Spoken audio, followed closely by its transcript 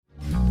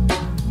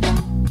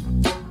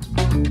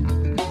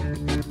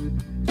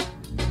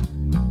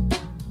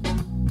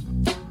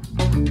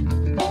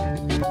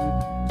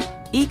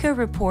Eco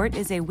Report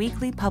is a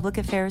weekly public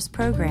affairs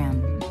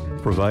program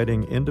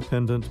providing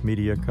independent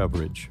media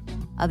coverage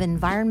of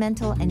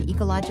environmental and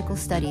ecological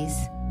studies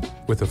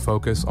with a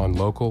focus on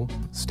local,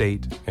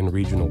 state, and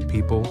regional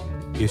people,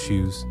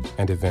 issues,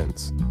 and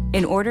events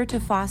in order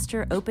to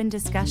foster open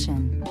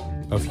discussion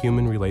of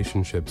human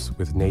relationships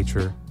with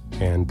nature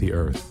and the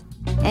earth,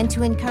 and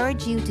to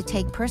encourage you to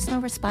take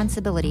personal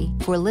responsibility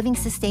for living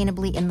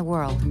sustainably in the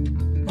world.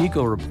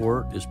 Eco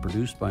Report is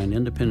produced by an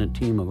independent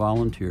team of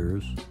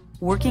volunteers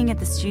working at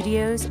the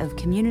studios of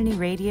Community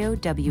Radio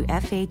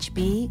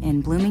WFHB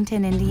in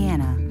Bloomington,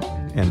 Indiana,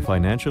 and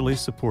financially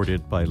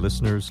supported by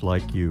listeners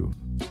like you.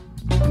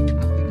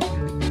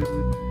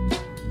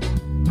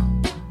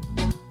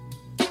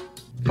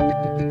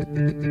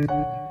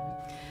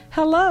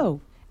 Hello,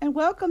 and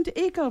welcome to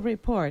Eco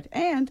Report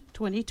and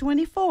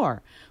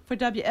 2024. For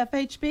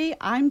WFHB,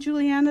 I'm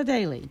Julianna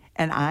Dailey.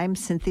 And I'm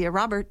Cynthia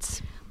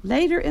Roberts.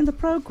 Later in the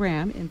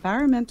program,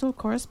 environmental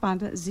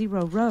correspondent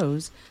Zyro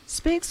Roze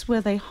speaks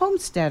with a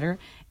homesteader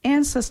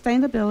and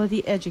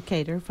sustainability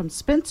educator from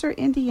Spencer,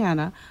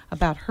 Indiana,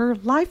 about her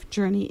life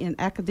journey in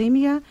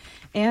academia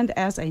and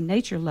as a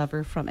nature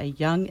lover from a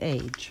young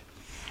age.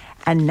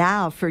 And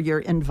now for your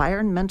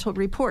environmental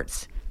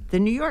reports. The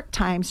New York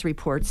Times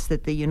reports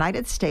that the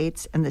United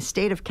States and the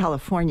state of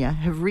California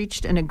have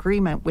reached an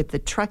agreement with the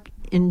truck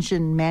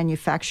engine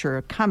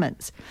manufacturer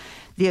Cummins.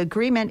 The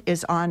agreement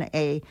is on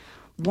a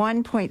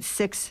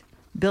 $1.6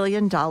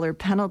 billion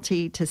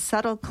penalty to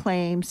settle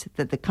claims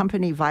that the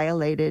company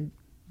violated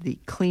the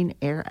Clean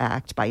Air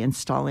Act by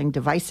installing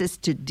devices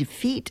to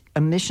defeat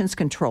emissions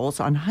controls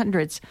on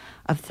hundreds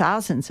of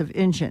thousands of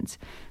engines,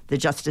 the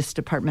Justice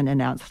Department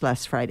announced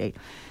last Friday.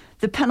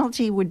 The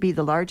penalty would be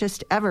the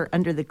largest ever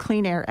under the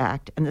Clean Air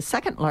Act and the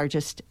second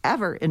largest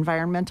ever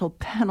environmental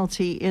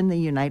penalty in the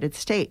United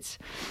States.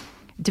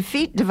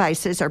 Defeat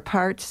devices are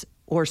parts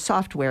or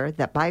software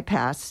that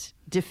bypass,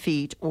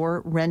 defeat,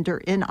 or render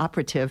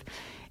inoperative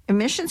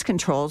emissions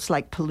controls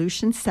like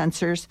pollution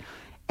sensors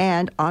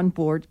and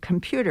onboard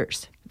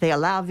computers. They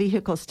allow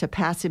vehicles to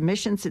pass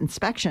emissions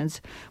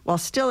inspections while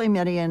still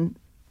emitting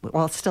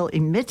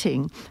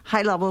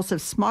high levels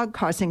of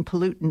smog-causing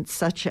pollutants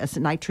such as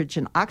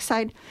nitrogen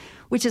oxide,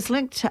 which is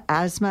linked to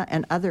asthma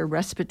and other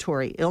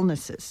respiratory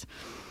illnesses.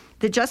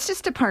 The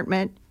Justice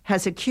Department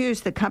has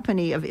accused the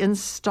company of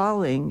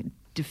installing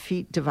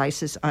defeat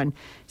devices on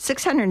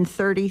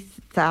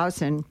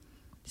 630,000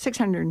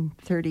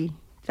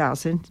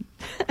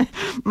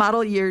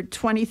 model year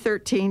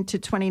 2013 to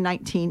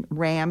 2019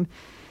 Ram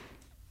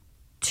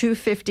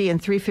 250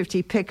 and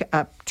 350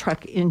 pickup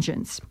truck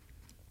engines.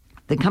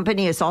 The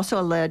company is also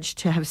alleged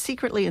to have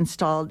secretly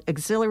installed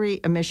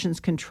auxiliary emissions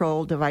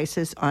control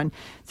devices on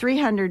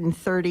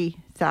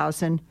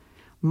 330,000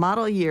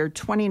 model year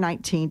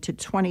 2019 to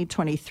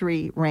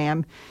 2023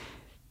 Ram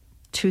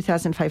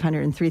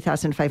 2,500 and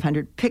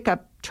 3,500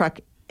 pickup truck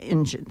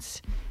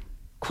engines.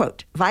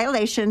 Quote,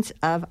 violations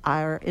of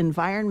our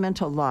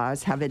environmental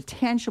laws have a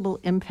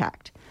tangible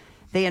impact.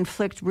 They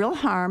inflict real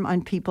harm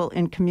on people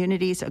in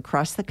communities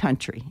across the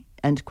country,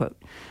 end quote.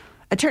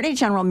 Attorney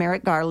General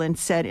Merrick Garland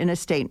said in a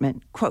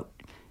statement, quote,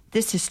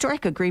 this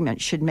historic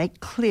agreement should make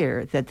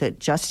clear that the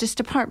Justice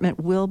Department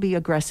will be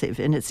aggressive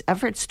in its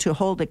efforts to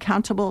hold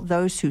accountable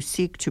those who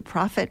seek to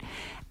profit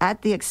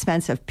at the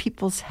expense of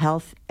people's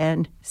health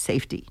and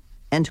safety,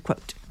 end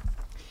quote.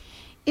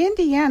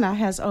 Indiana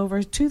has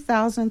over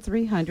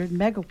 2,300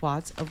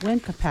 megawatts of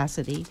wind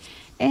capacity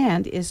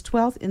and is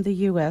 12th in the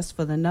U.S.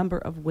 for the number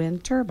of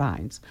wind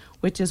turbines,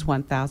 which is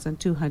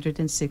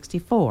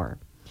 1,264.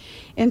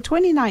 In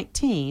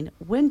 2019,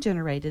 wind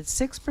generated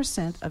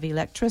 6% of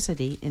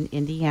electricity in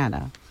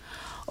Indiana.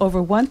 Over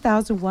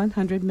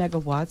 1,100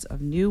 megawatts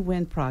of new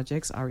wind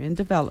projects are in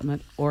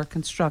development or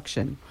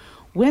construction.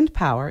 Wind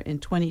power in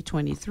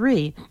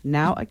 2023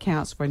 now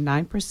accounts for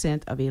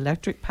 9% of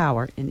electric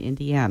power in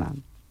Indiana.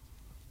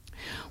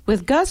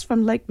 With gusts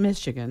from Lake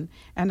Michigan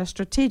and a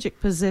strategic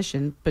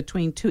position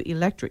between two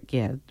electric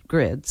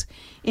grids,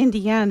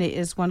 Indiana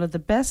is one of the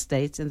best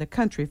states in the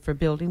country for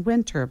building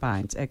wind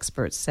turbines,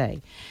 experts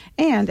say.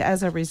 And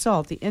as a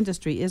result, the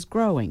industry is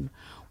growing.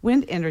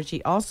 Wind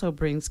energy also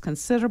brings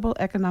considerable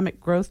economic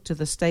growth to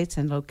the states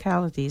and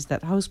localities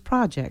that host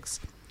projects.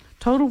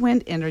 Total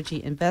wind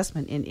energy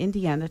investment in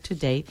Indiana to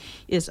date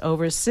is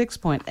over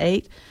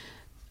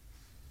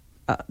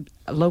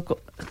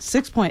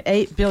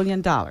 $6.8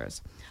 billion.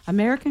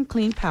 American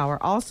Clean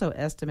Power also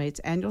estimates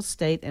annual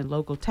state and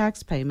local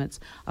tax payments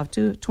of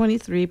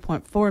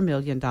 $23.4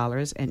 million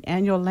and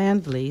annual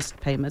land lease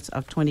payments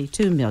of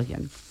 $22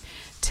 million.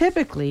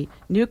 Typically,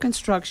 new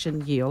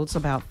construction yields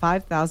about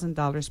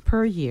 $5,000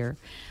 per year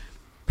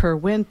per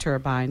wind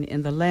turbine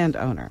in the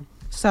landowner.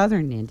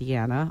 Southern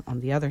Indiana,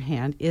 on the other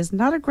hand, is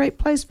not a great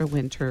place for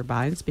wind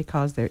turbines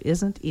because there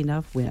isn't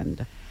enough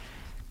wind.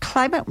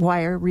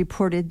 Climatewire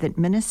reported that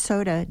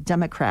Minnesota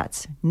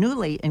Democrats,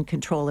 newly in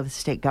control of the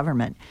state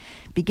government,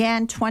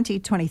 began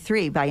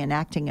 2023 by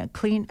enacting a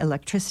clean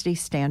electricity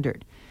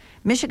standard.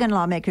 Michigan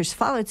lawmakers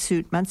followed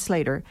suit months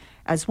later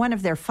as one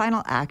of their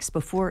final acts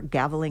before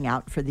gaveling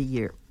out for the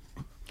year.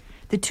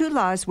 The two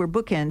laws were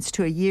bookends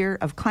to a year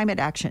of climate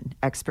action,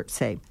 experts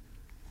say,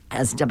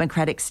 as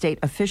Democratic state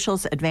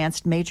officials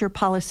advanced major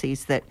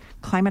policies that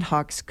climate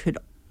hawks could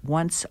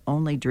once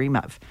only dream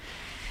of.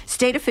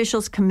 State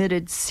officials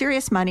committed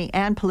serious money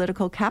and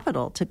political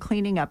capital to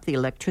cleaning up the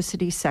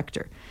electricity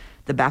sector,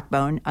 the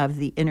backbone of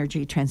the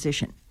energy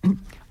transition,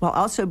 while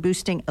also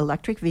boosting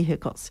electric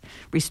vehicles,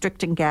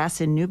 restricting gas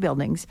in new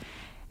buildings,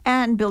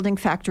 and building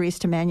factories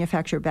to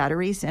manufacture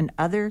batteries and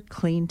other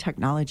clean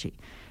technology.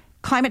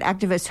 Climate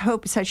activists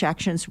hope such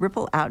actions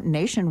ripple out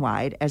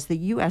nationwide as the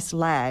U.S.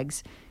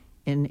 lags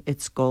in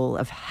its goal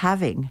of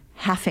halving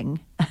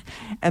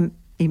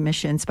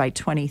emissions by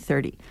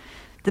 2030.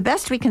 The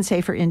best we can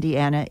say for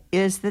Indiana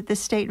is that the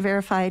state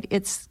verified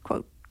its,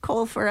 quote,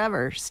 coal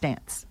forever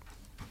stance.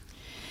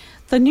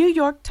 The New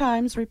York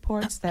Times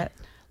reports that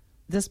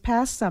this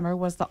past summer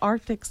was the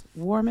Arctic's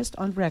warmest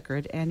on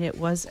record, and it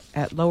was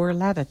at lower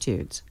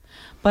latitudes.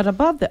 But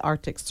above the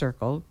Arctic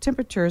Circle,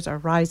 temperatures are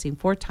rising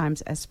 4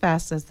 times as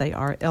fast as they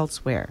are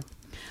elsewhere.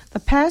 The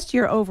past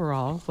year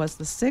overall was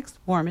the 6th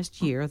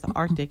warmest year the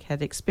Arctic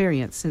had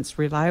experienced since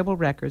reliable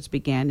records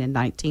began in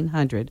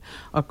 1900,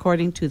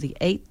 according to the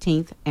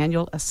 18th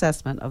Annual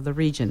Assessment of the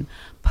Region,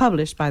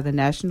 published by the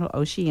National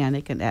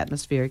Oceanic and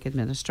Atmospheric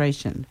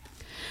Administration.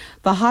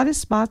 The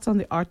hottest spots on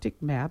the Arctic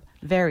map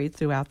varied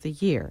throughout the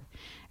year.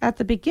 At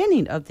the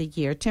beginning of the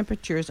year,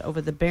 temperatures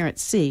over the Barents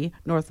Sea,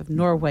 north of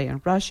Norway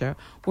and Russia,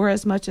 were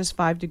as much as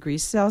 5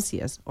 degrees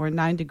Celsius, or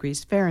 9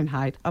 degrees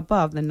Fahrenheit,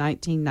 above the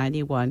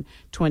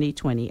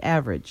 1991-2020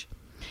 average.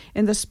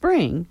 In the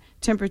spring,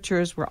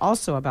 temperatures were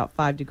also about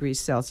 5 degrees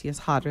Celsius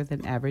hotter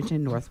than average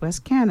in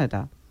northwest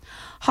Canada.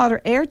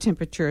 Hotter air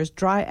temperatures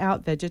dry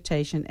out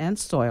vegetation and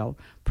soil,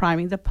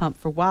 priming the pump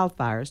for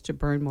wildfires to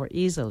burn more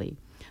easily.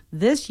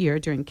 This year,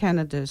 during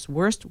Canada's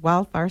worst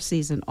wildfire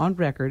season on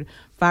record,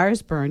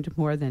 fires burned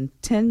more than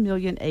 10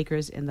 million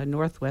acres in the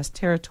Northwest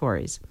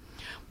Territories.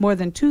 More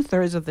than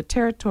 2/3 of the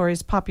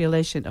territory's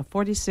population of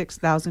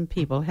 46,000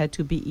 people had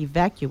to be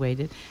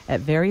evacuated at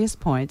various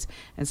points,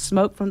 and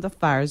smoke from the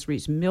fires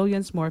reached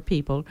millions more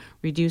people,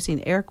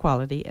 reducing air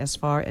quality as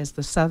far as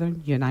the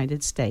southern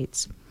United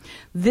States.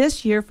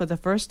 This year, for the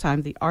first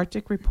time, the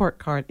Arctic Report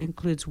Card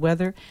includes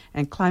weather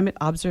and climate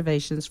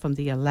observations from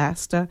the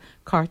Alaska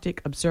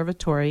Arctic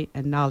Observatory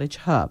and Knowledge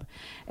Hub,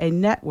 a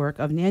network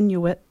of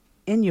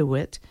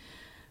Inuit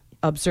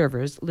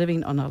observers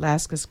living on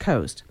Alaska's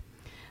coast.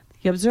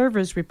 The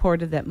observers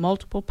reported that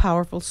multiple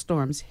powerful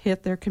storms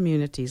hit their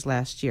communities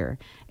last year.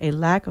 A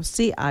lack of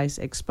sea ice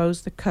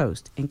exposed the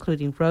coast,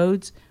 including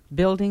roads,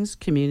 buildings,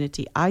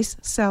 community ice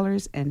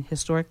cellars, and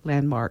historic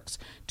landmarks,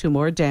 to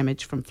more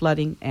damage from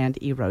flooding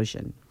and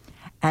erosion.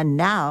 And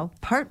now,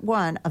 part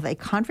 1 of a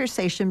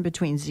conversation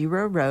between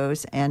Zyro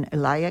Roze and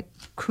Elia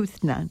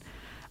Kuthnan,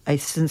 a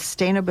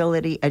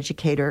sustainability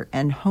educator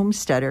and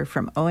homesteader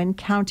from Owen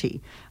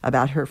County,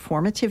 about her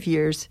formative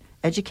years,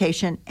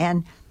 education,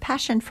 and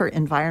passion for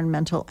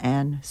environmental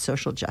and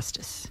social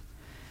justice.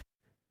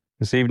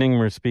 This evening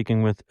we're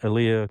speaking with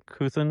Elia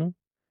Kuthnan.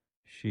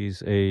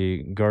 She's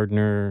a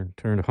gardener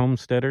turned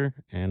homesteader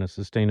and a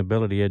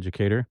sustainability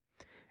educator,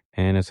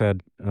 and has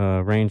had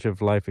a range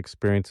of life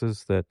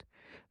experiences that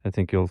I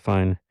think you'll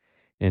find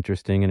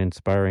interesting and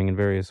inspiring in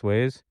various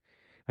ways.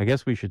 I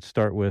guess we should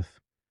start with,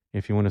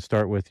 if you want to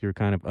start with your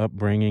kind of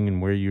upbringing and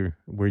where you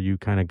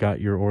kind of got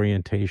your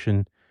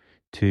orientation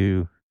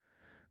to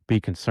be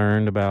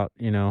concerned about,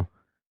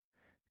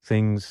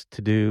 things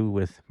to do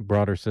with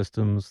broader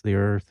systems, the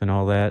earth and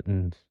all that,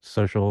 and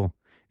social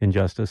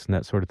injustice and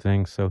that sort of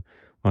thing. So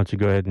why don't you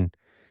go ahead and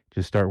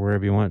just start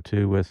wherever you want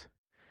to with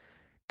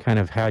kind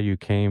of how you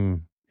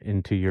came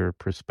into your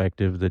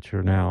perspective that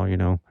you're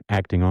now,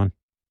 acting on.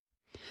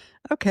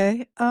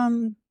 Okay.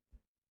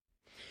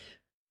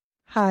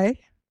 Hi,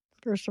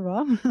 first of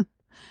all.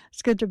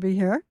 It's good to be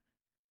here.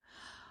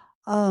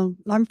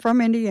 I'm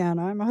from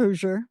Indiana. I'm a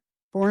Hoosier,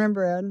 born and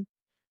bred.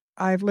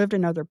 I've lived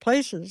in other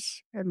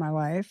places in my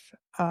life,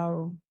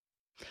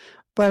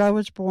 but I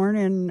was born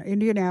in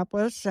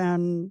Indianapolis,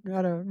 and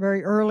at a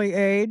very early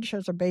age,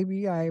 as a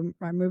baby, I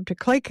moved to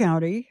Clay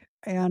County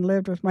and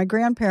lived with my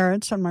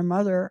grandparents and my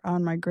mother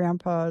on my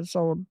grandpa's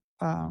old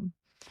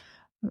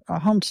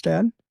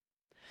homestead.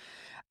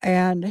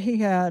 And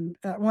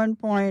at one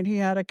point, he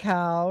had a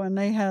cow, and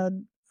they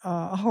had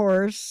a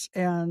horse,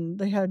 and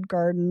they had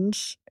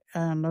gardens,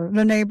 and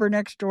the neighbor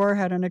next door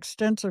had an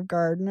extensive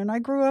garden, and I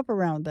grew up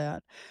around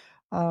that.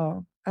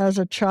 As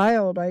a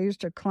child, I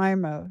used to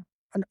climb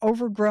an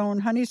overgrown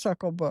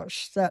honeysuckle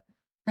bush that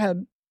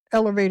had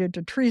elevated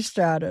to tree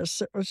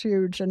status. It was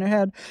huge, and it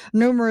had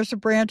numerous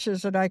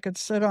branches that I could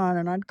sit on,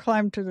 and I'd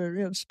climb to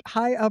as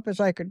high up as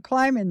I could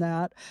climb in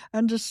that,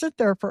 and just sit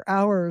there for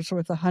hours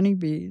with the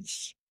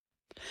honeybees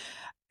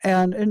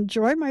and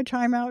enjoy my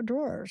time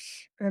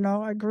outdoors.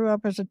 I grew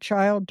up as a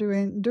child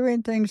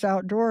doing things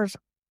outdoors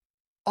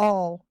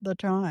all the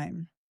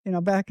time.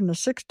 Back in the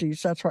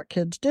 60s, that's what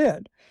kids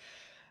did.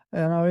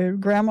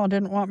 Grandma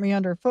didn't want me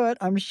underfoot,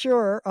 I'm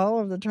sure, all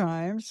of the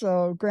time.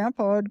 So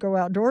Grandpa would go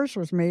outdoors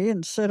with me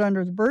and sit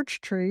under the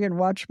birch tree and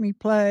watch me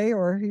play.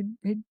 Or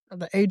he'd at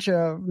the age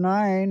of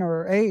 9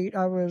 or 8,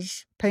 I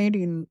was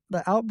painting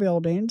the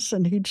outbuildings,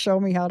 and he'd show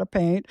me how to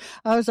paint.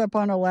 I was up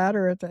on a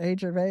ladder at the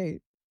age of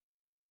 8,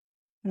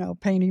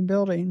 painting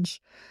buildings,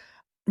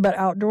 but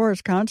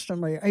outdoors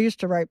constantly. I used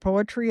to write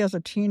poetry as a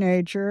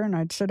teenager, and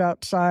I'd sit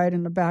outside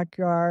in the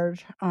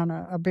backyard on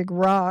a big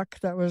rock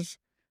that was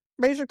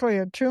basically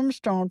a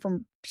tombstone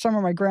from some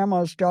of my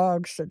grandma's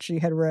dogs that she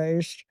had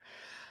raised.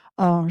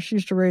 She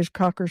used to raise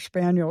Cocker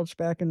Spaniels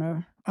back in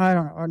the,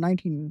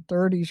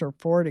 1930s or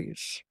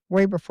 40s,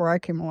 way before I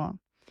came along.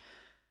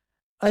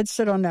 I'd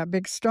sit on that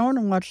big stone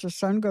and watch the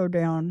sun go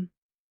down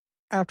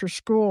after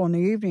school in the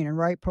evening and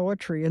write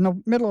poetry in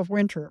the middle of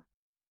winter.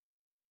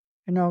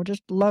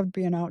 Just loved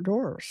being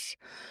outdoors.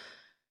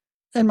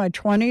 In my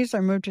 20s, I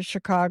moved to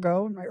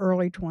Chicago, in my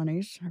early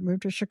 20s. I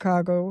moved to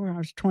Chicago when I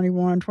was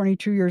 21,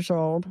 22 years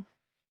old.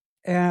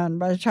 And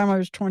by the time I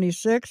was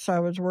 26, I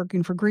was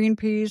working for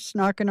Greenpeace,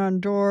 knocking on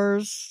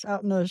doors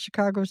out in the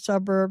Chicago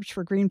suburbs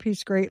for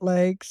Greenpeace Great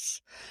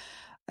Lakes.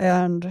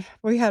 And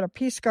we had a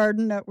peace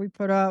garden that we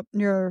put up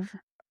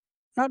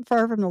not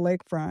far from the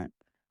lakefront,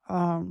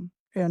 in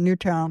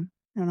Newtown,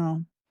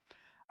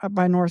 up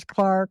by North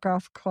Clark,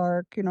 off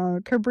Clark,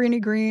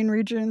 Cabrini Green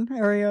region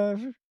area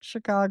of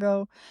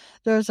Chicago.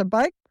 There's a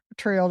bike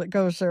trail that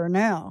goes there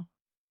now.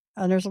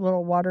 And there's a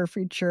little water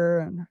feature,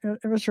 and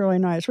it was really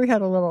nice. We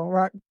had a little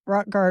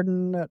rock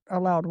garden that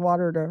allowed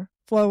water to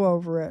flow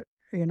over it,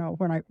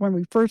 when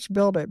we first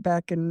built it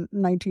back in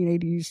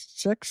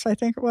 1986, I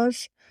think it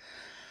was.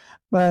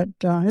 But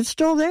it's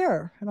still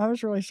there, and I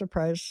was really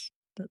surprised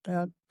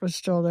that was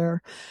still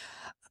there.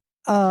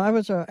 I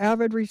was an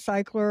avid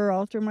recycler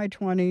all through my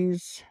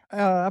 20s,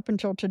 up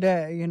until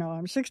today.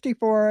 I'm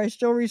 64. I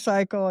still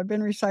recycle. I've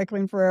been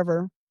recycling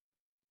forever.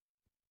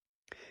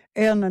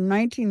 In the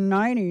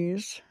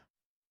 1990s,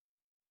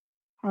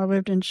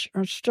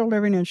 I'm still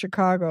living in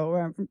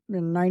Chicago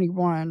in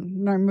 91.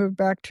 And I moved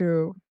back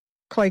to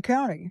Clay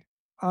County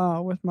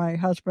with my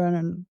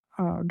husband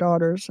and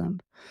daughters.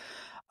 And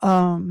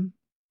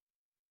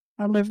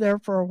I lived there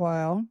for a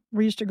while.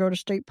 We used to go to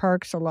state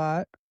parks a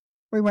lot.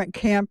 We went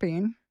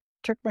camping,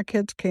 took my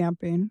kids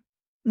camping.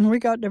 And we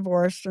got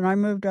divorced, and I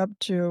moved up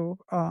to,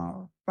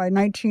 by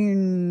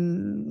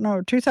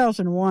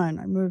 2001,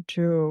 I moved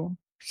to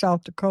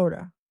South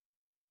Dakota.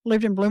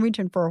 Lived in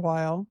Bloomington for a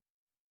while.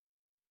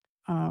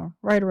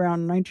 Right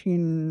around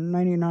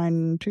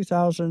 1999,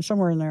 2000,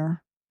 somewhere in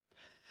there,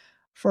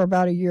 for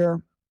about a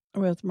year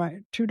with my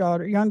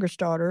youngest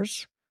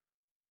daughters.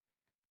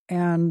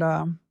 And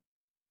I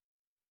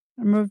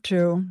moved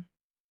to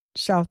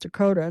South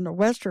Dakota, in the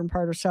western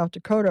part of South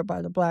Dakota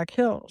by the Black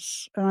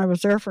Hills. And I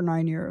was there for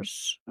 9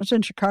 years. I was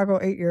in Chicago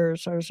 8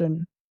 years. I was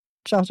in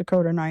South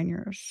Dakota 9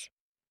 years.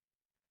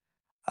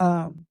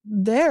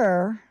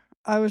 There,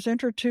 I was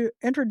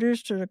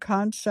introduced to the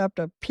concept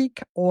of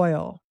peak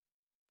oil.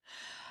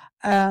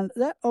 And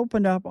that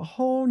opened up a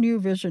whole new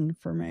vision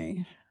for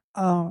me.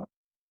 I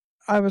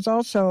was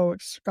also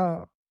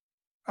a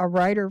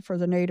writer for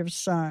the Native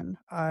Sun.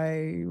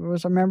 I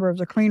was a member of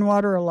the Clean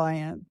Water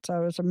Alliance. I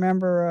was a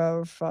member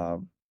of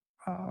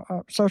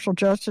social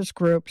justice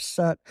groups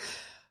that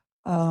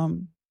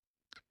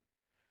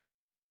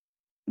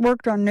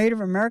worked on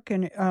Native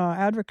American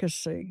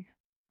advocacy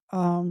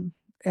and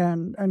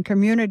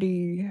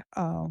community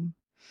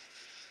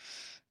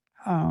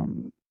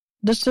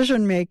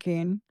decision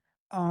making.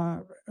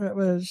 It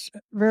was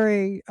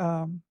very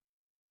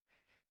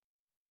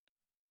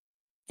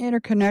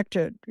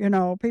interconnected.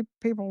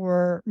 People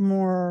were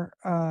more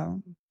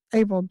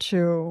able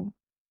to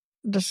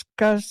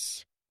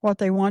discuss what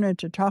they wanted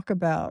to talk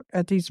about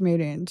at these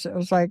meetings. It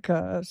was like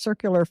a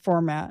circular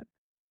format,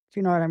 if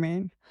you know what I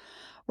mean,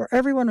 where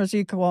everyone was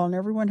equal and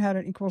everyone had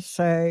an equal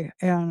say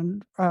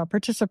and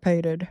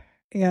participated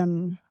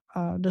in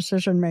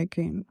decision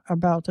making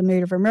about the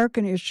Native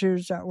American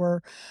issues that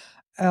were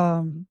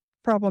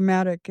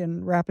problematic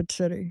in Rapid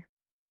City,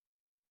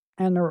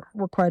 and there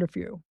were quite a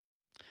few.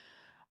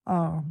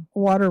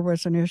 Water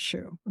was an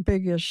issue, a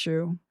big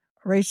issue.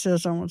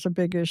 Racism was a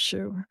big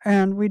issue,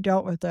 and we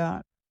dealt with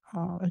that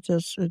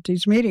at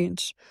these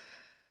meetings.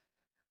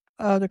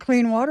 The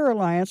Clean Water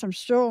Alliance, I'm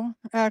still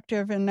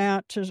active in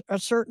that to a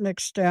certain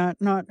extent,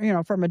 not,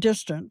 from a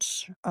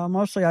distance.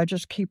 Mostly I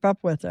just keep up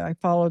with it. I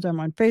follow them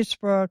on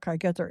Facebook. I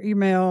get their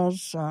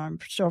emails. I'm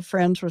still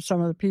friends with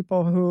some of the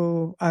people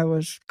who I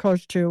was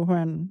close to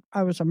when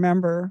I was a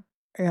member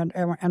and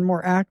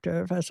more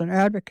active as an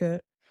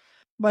advocate.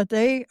 But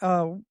they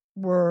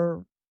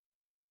were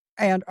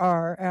and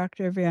are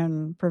active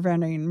in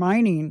preventing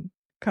mining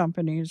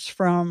companies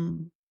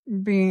from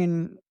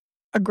being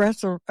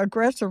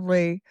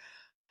aggressively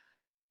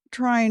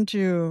trying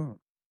to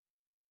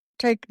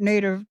take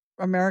Native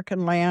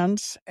American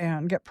lands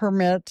and get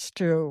permits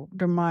to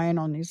mine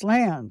on these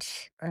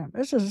lands. And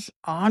this is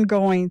an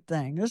ongoing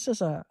thing. This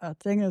is a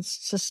thing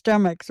that's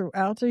systemic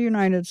throughout the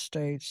United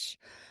States,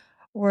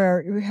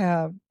 where you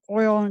have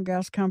oil and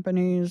gas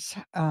companies,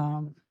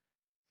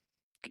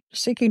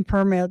 seeking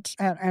permits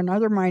and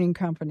other mining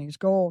companies,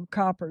 gold,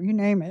 copper, you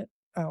name it,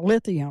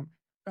 lithium,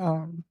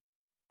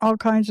 all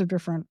kinds of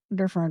different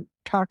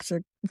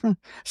toxic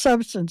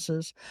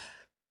substances,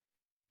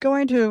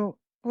 going to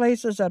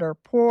places that are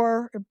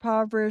poor,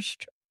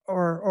 impoverished,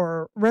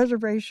 or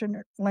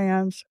reservation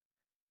lands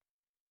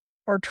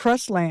or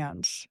trust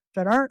lands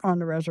that aren't on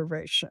the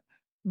reservation,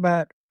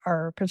 but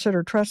are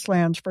considered trust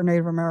lands for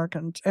Native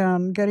Americans.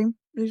 And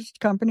these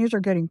companies are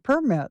getting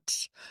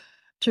permits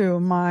to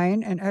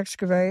mine and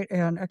excavate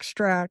and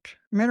extract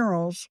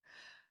minerals,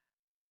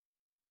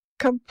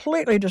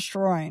 completely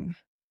destroying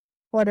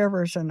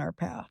whatever's in their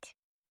path.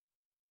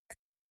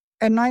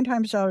 And 9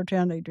 times out of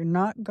 10, they do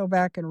not go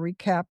back and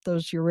recap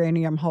those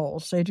uranium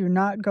holes. They do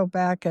not go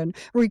back and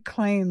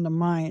reclaim the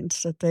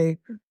mines that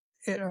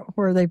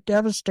where they've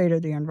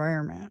devastated the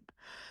environment.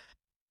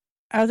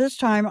 At this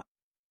time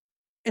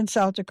in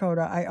South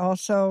Dakota, I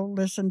also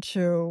listened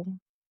to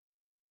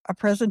a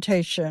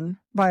presentation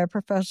by a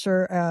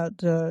professor at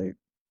the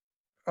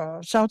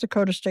South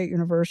Dakota State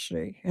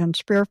University in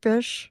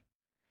Spearfish,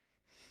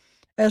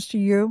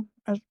 SDSU,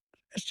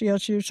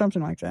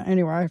 something like that.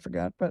 Anyway, I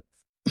forgot, but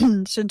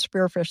it's in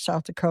Spearfish,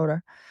 South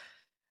Dakota.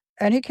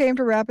 And he came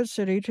to Rapid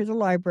City to the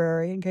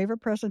library and gave a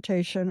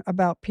presentation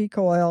about peak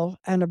oil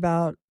and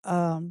about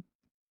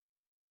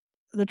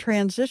the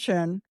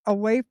transition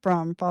away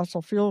from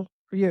fossil fuel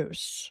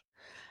use.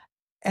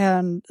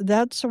 And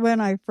that's when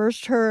I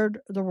first heard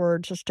the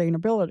word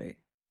sustainability.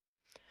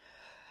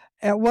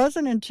 It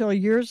wasn't until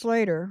years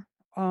later,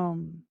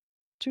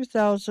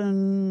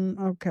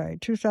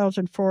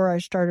 2004, I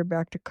started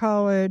back to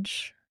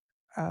college,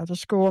 the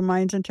School of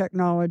Mines and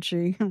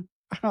Technology,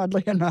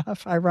 oddly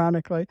enough,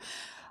 ironically.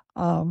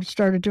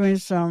 Started doing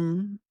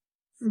some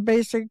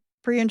basic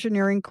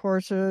pre-engineering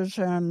courses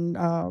and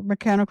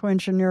mechanical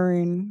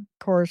engineering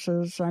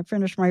courses. I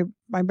finished my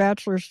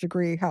bachelor's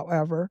degree,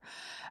 however,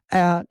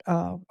 at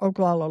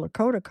Oglala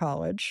Lakota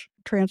College,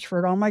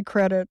 transferred all my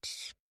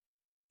credits,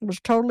 was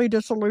totally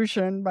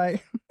disillusioned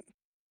by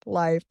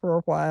life for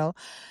a while,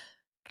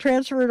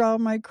 transferred all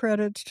my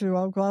credits to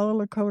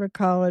Oglala Lakota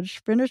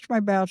College, finished my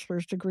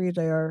bachelor's degree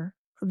there.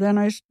 Then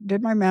I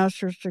did my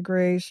master's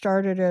degree,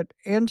 started it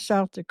in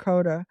South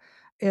Dakota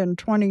in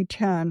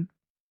 2010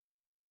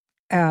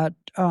 at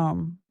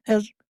USD,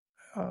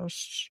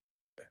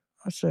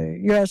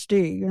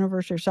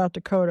 University of South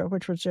Dakota,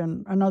 which was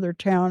in another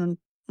town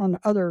on the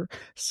other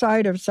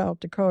side of South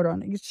Dakota,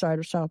 on the east side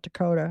of South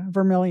Dakota,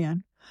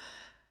 Vermilion.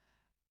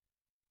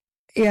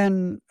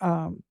 In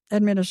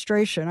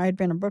administration, I had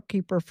been a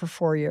bookkeeper for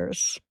 4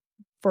 years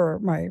for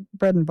my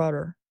bread and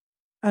butter.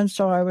 And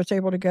so I was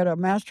able to get a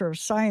Master of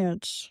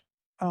Science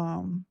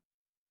grant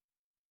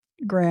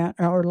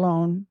or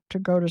loan to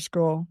go to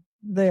school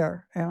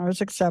there. And I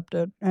was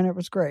accepted, and it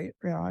was great.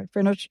 I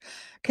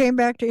came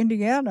back to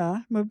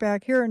Indiana, moved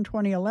back here in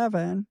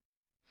 2011,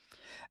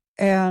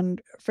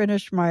 and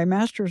finished my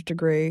master's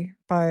degree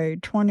by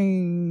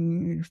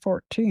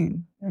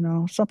 2014,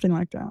 something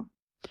like that.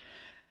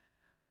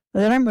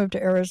 Then I moved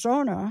to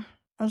Arizona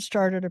and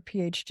started a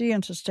PhD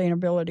in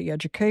sustainability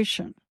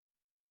education.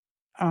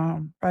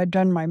 I'd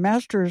done my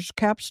master's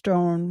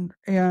capstone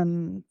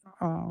in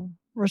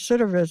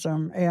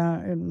recidivism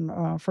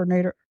and for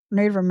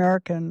Native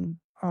American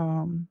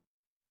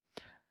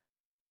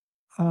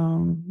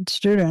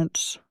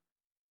students,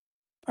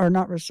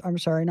 not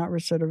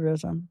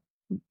recidivism.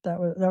 That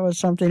was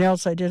something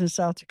else I did in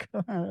South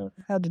Dakota.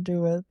 It had to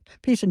do with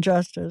peace and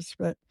justice,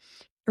 but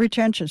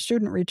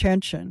student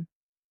retention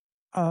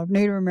of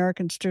Native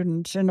American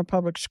students in the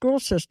public school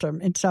system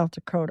in South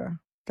Dakota.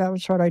 That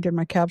was what I did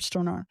my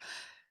capstone on.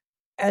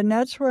 And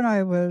that's when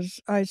I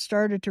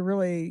started to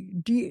really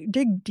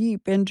dig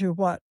deep into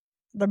what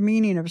the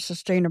meaning of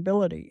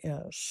sustainability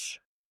is.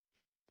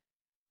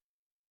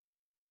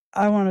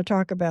 I want to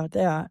talk about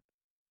that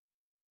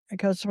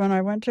because when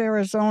I went to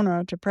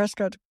Arizona to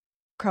Prescott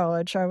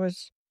College, I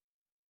was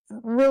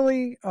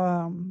really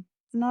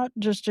not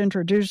just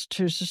introduced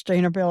to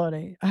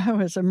sustainability. I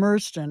was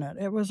immersed in it.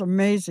 It was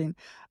amazing.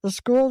 The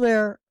school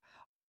there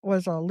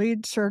was a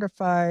LEED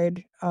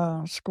certified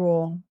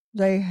school.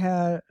 They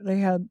had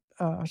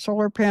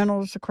solar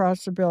panels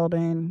across the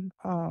building,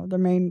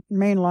 the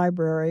main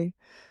library,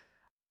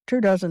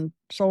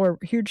 24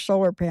 huge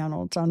solar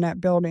panels on that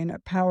building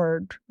that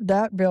powered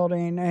that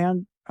building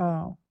and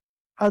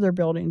other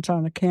buildings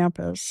on the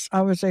campus.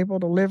 I was able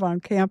to live on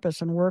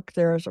campus and work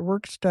there as a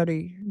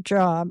work-study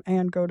job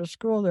and go to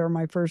school there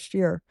my first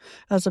year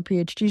as a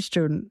PhD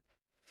student.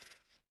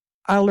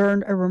 I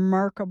learned a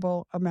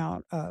remarkable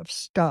amount of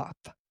stuff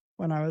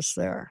when I was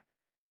there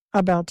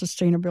about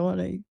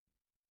sustainability.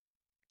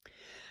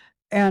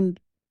 And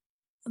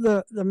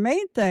the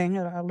main thing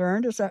that I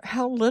learned is that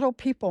how little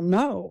people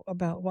know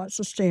about what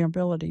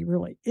sustainability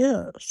really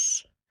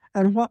is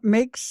and what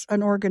makes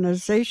an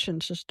organization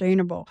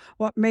sustainable,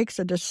 what makes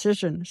a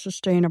decision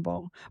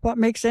sustainable, what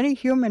makes any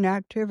human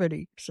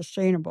activity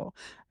sustainable.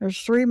 There's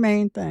 3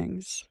 main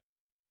things.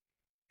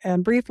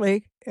 And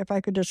briefly, if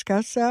I could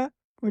discuss that,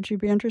 would you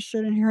be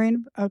interested in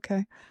hearing?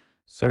 Okay.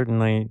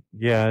 Certainly.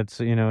 Yeah, it's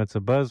a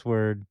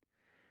buzzword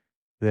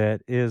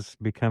that is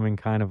becoming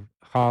kind of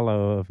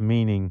hollow of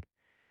meaning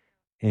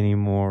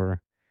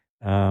anymore.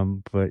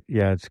 But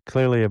yeah, it's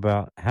clearly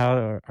about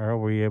how are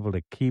we able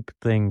to keep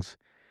things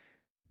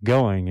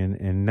going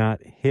and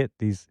not hit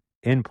these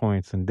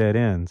endpoints and dead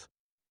ends.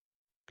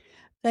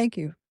 Thank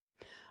you.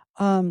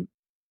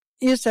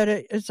 You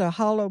said it's a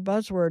hollow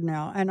buzzword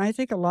now, and I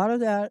think a lot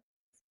of that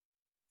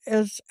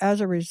is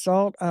as a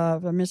result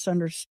of a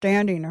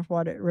misunderstanding of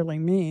what it really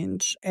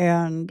means,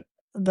 and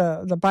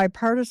the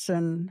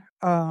bipartisan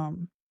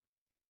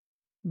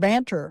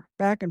banter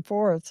back and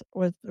forth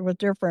with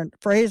different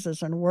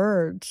phrases and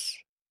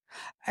words,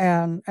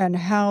 and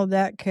how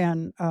that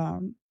can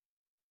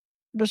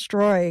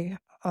destroy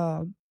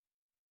the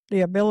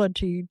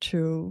ability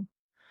to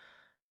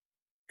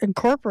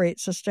incorporate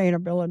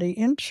sustainability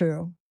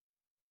into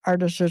our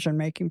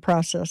decision-making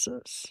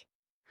processes.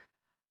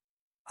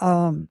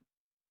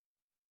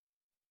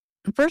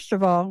 First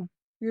of all,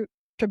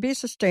 to be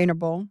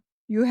sustainable,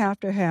 you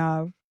have to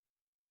have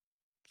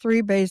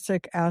three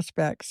basic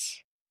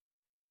aspects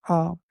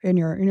in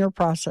your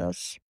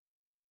process.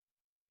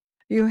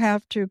 You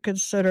have to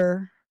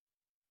consider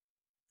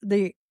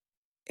the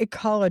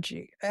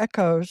ecology.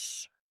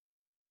 Ecos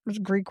is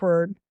a Greek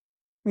word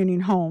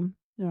meaning home.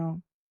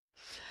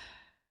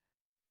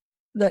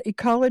 The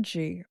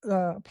ecology,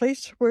 the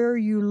place where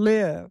you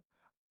live,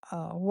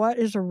 what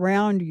is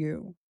around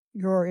you,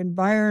 your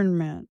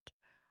environment,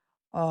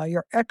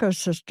 your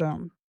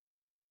ecosystem,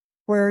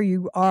 where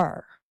you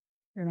are.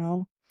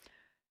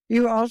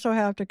 You also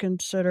have to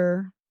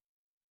consider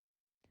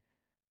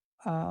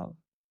the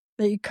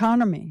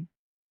economy,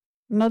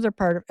 another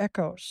part of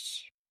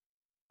ecos.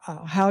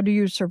 How do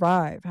you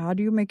survive? How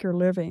do you make your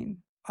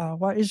living?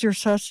 What is your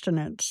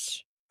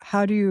sustenance?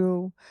 How do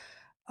you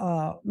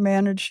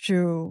manage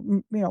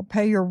to,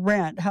 pay your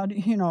rent? How do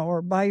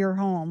or buy your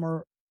home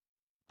or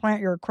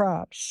plant your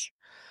crops?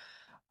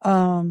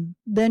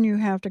 Then you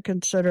have to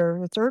consider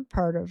the third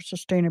part of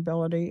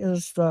sustainability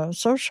is the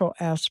social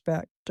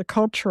aspect, the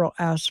cultural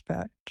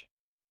aspect.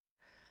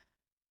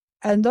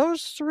 And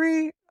those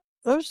three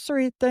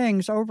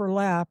things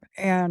overlap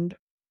and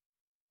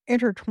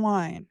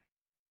intertwine.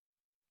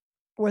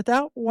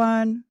 Without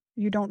one,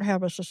 you don't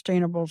have a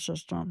sustainable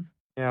system.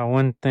 Yeah,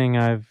 one thing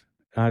I've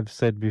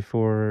said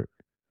before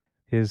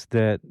is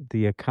that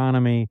the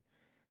economy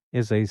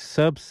is a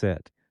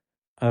subset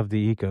of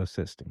the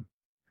ecosystem.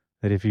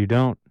 That if you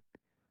don't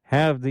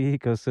have the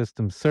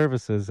ecosystem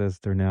services, as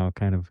they're now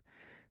kind of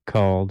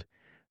called,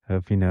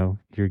 of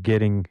you're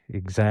getting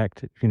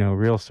exact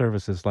real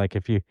services, like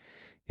if you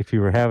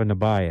were having to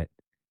buy it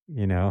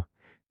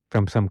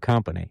from some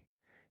company,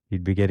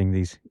 you'd be getting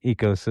these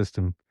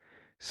ecosystem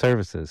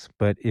services.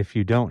 But if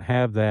you don't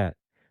have that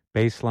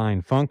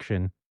baseline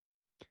function,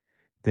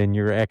 then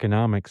your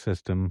economic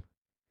system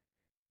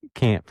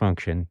can't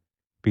function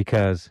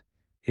because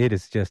it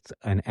is just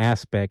an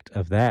aspect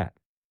of that.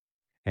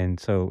 And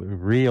so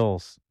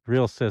real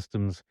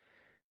systems,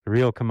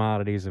 real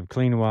commodities of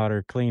clean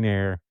water, clean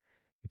air,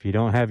 if you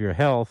don't have your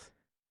health,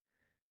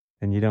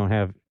 then you don't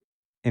have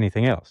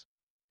anything else.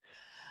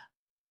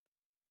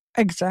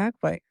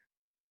 Exactly.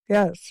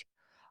 Yes.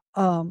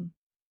 To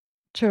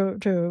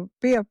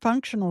be a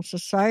functional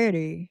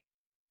society,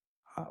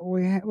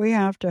 we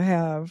have to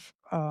have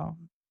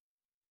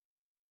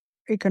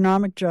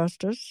economic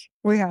justice.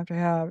 We have to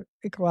have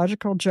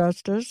ecological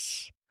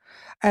justice.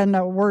 And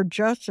the word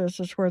justice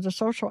is where the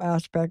social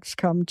aspects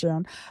comes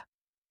in.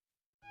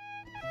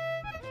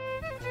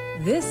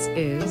 This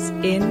is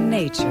In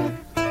Nature.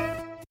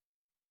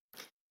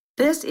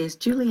 This is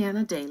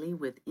Julianna Dailey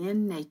with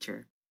In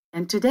Nature,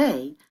 and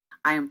today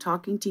I am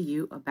talking to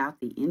you about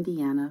the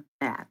Indiana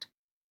bat.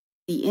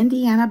 The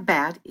Indiana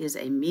bat is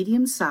a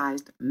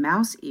medium-sized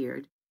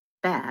mouse-eared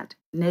bat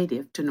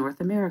native to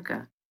North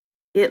America.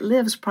 It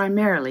lives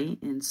primarily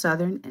in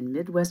southern and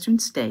midwestern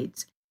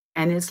states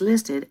and is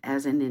listed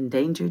as an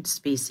endangered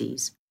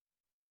species.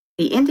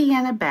 The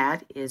Indiana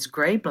bat is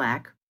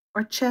gray-black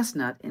or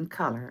chestnut in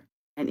color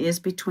and is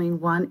between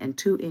 1 and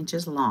 2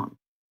 inches long.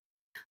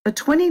 The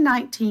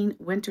 2019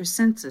 winter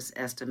census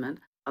estimate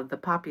of the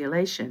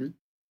population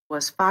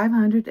was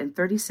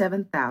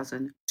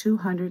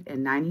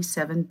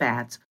 537,297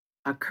 bats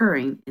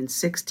occurring in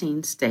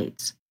 16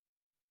 states.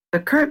 The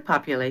current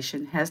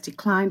population has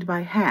declined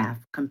by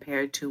half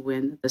compared to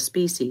when the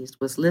species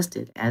was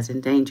listed as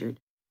endangered.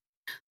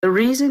 The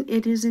reason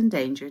it is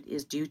endangered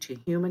is due to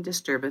human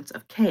disturbance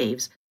of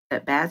caves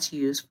that bats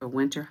use for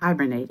winter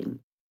hibernating.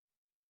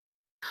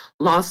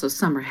 Loss of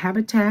summer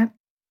habitat,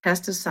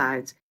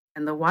 pesticides,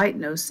 and the white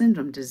nose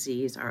syndrome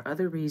disease are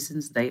other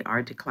reasons they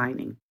are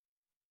declining.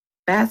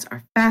 Bats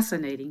are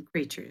fascinating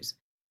creatures.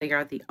 They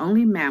are the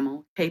only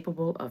mammal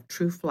capable of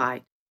true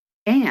flight,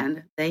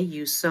 and they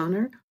use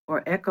sonar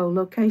or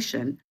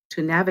echolocation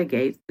to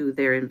navigate through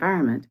their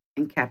environment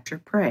and capture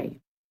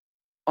prey.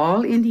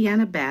 All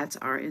Indiana bats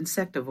are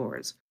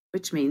insectivores,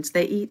 which means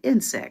they eat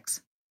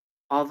insects.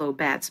 Although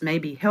bats may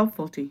be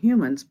helpful to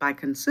humans by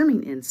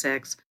consuming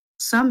insects,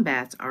 some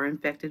bats are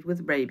infected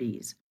with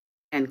rabies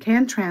and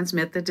can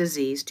transmit the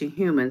disease to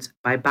humans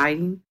by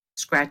biting,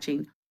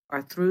 scratching,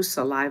 or through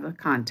saliva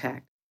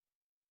contact.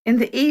 In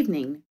the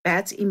evening,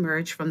 bats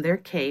emerge from their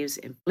caves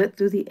and flit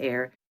through the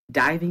air,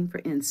 diving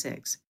for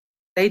insects.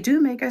 They do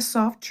make a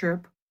soft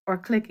chirp or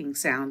clicking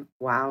sound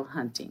while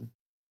hunting.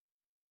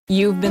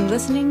 You've been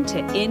listening to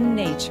In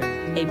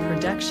Nature, a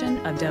production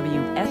of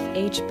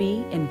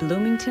WFHB in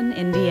Bloomington,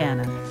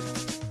 Indiana.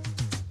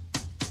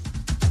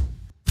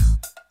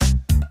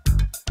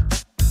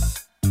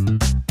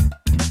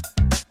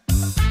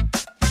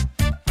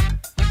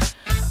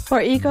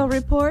 For Eco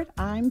Report,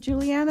 I'm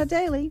Julianna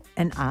Dailey.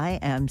 And I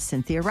am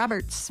Cynthia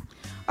Roberts.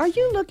 Are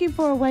you looking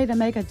for a way to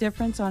make a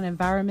difference on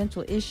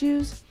environmental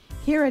issues?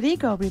 Here at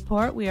Eco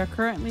Report, we are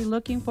currently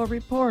looking for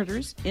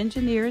reporters,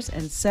 engineers,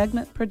 and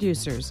segment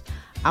producers.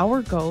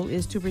 Our goal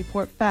is to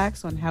report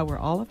facts on how we're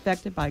all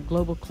affected by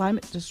global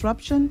climate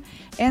disruption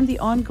and the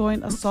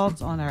ongoing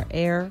assaults on our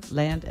air,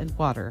 land, and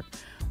water.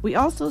 We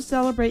also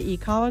celebrate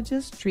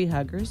ecologists, tree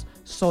huggers,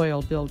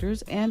 soil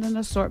builders, and an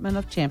assortment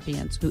of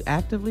champions who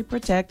actively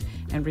protect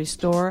and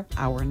restore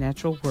our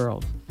natural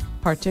world,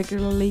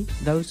 particularly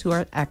those who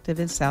are active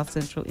in South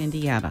Central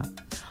Indiana.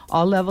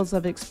 All levels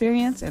of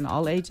experience and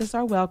all ages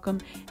are welcome,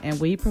 and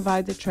we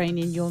provide the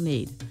training you'll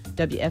need.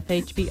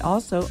 WFHB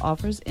also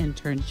offers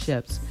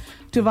internships.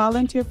 To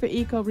volunteer for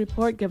Eco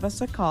Report, give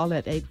us a call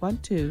at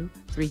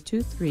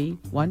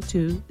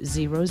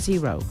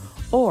 812-323-1200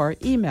 or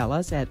email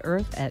us at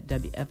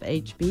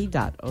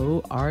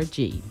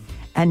earth@wfhb.org.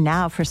 And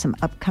now for some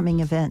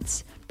upcoming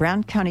events.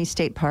 Brown County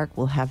State Park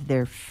will have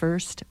their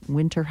first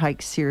winter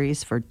hike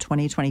series for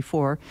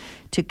 2024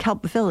 to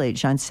Kelp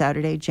Village on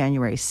Saturday,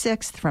 January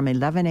 6th from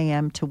 11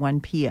 a.m. to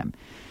 1 p.m.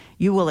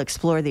 You will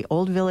explore the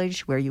old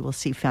village where you will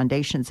see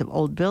foundations of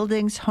old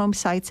buildings, home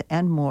sites,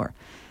 and more.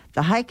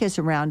 The hike is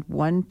around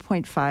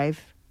 1.5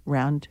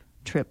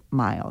 round-trip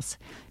miles.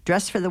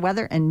 Dress for the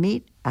weather and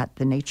meet at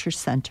the Nature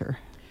Center.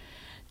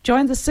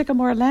 Join the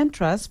Sycamore Land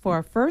Trust for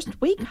a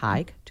first-week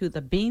hike to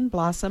the Bean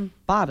Blossom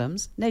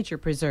Bottoms Nature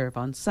Preserve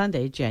on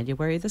Sunday,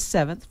 January the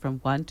 7th from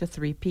 1 to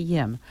 3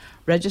 p.m.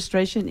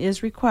 Registration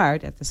is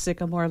required at the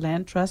Sycamore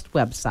Land Trust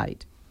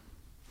website.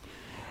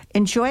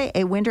 Enjoy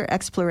a winter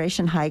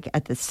exploration hike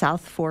at the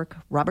South Fork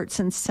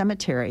Robertson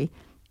Cemetery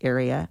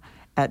area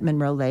at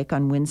Monroe Lake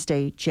on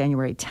Wednesday,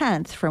 January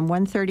 10th from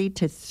 1:30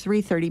 to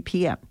 3:30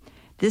 p.m.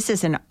 This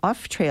is an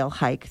off-trail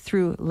hike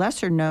through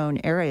lesser-known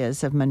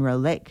areas of Monroe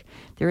Lake.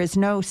 There is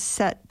no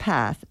set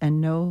path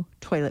and no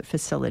toilet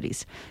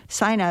facilities.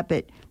 Sign up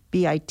at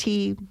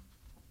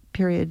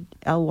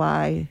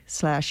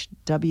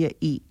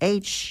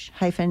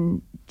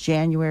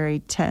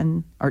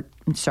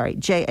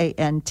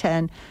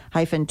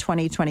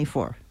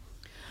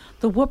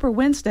The Whooper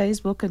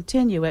Wednesdays will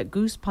continue at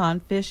Goose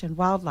Pond Fish and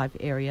Wildlife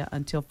Area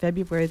until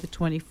February the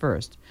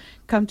 21st.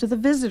 Come to the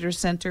Visitor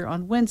Center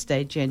on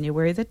Wednesday,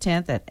 January the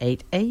 10th at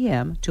 8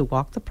 a.m. to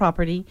walk the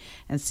property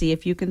and see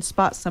if you can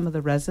spot some of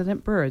the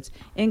resident birds,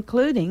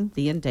 including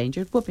the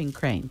endangered whooping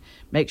crane.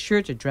 Make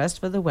sure to dress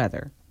for the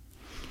weather.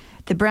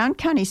 The Brown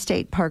County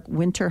State Park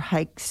Winter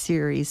Hike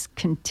Series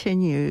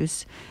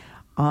continues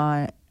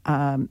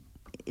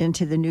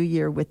into the new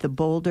year with the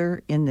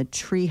Boulder in the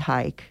Tree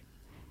Hike,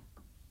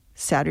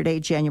 Saturday,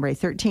 January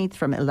 13th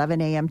from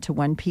 11 a.m. to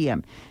 1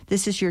 p.m.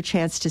 This is your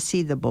chance to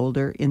see the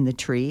boulder in the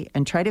tree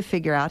and try to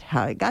figure out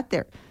how it got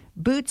there.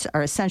 Boots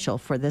are essential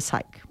for this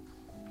hike.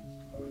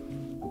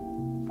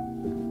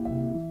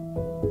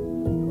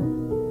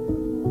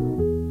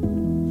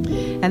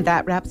 And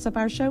that wraps up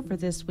our show for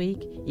this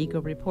week.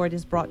 Eco Report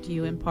is brought to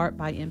you in part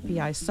by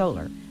MPI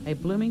Solar, a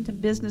Bloomington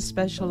business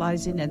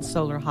specializing in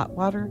solar hot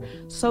water,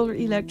 solar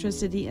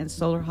electricity, and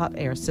solar hot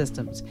air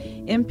systems.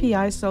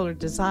 MPI Solar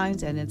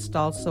designs and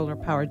installs solar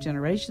power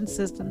generation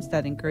systems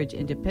that encourage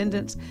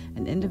independence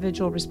and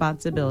individual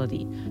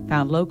responsibility.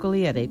 Found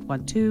locally at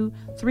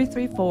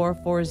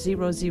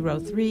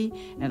 812-334-4003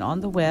 and on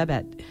the web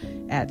at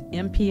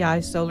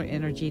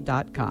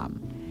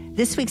mpisolarenergy.com.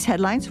 This week's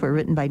headlines were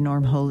written by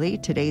Norm Holy.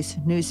 Today's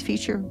news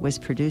feature was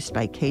produced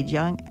by Kate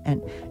Young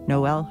and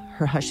Noel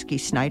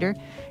Herhushke-Snyder.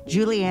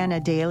 Julianna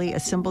Dailey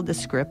assembled the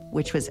script,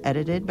 which was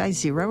edited by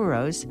Zyro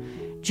Roze.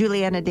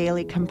 Julianna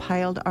Dailey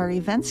compiled our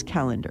events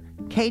calendar.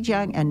 Kate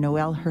Young and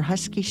Noel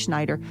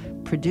Herhushke-Snyder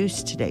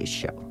produced today's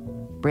show.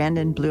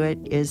 Brandon Blewett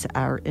is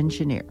our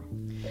engineer.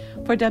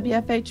 For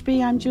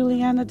WFHB, I'm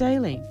Julianna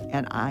Dailey.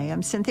 And I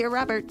am Cynthia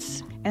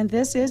Roberts. And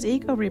this is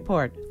Eco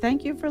Report.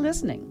 Thank you for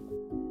listening.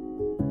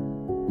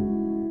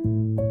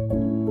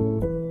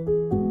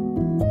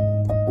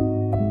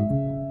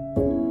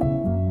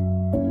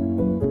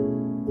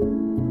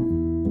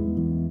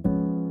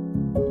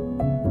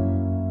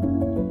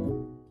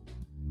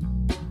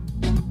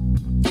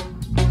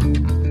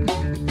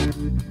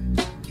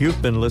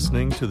 You've been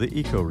listening to the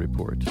Eco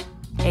Report,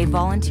 A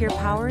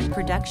volunteer-powered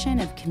production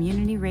of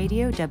Community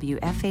Radio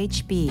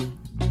WFHB.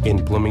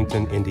 in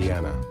Bloomington,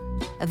 Indiana.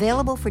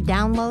 Available for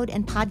download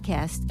and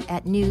podcast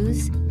at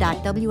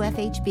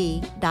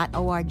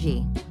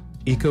news.wfhb.org.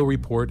 Eco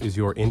Report is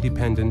your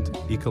independent,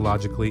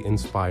 ecologically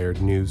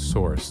inspired news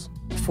source.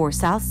 For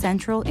South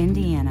Central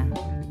Indiana.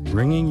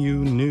 Bringing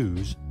you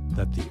news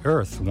that the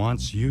Earth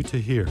wants you to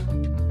hear.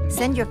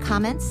 Send your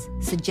comments,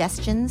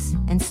 suggestions,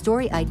 and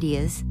story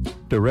ideas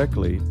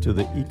directly to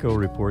the Eco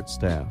Report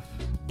staff.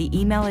 The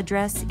email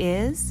address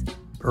is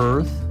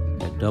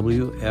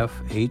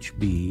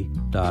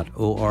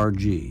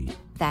earth@wfhb.org.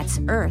 That's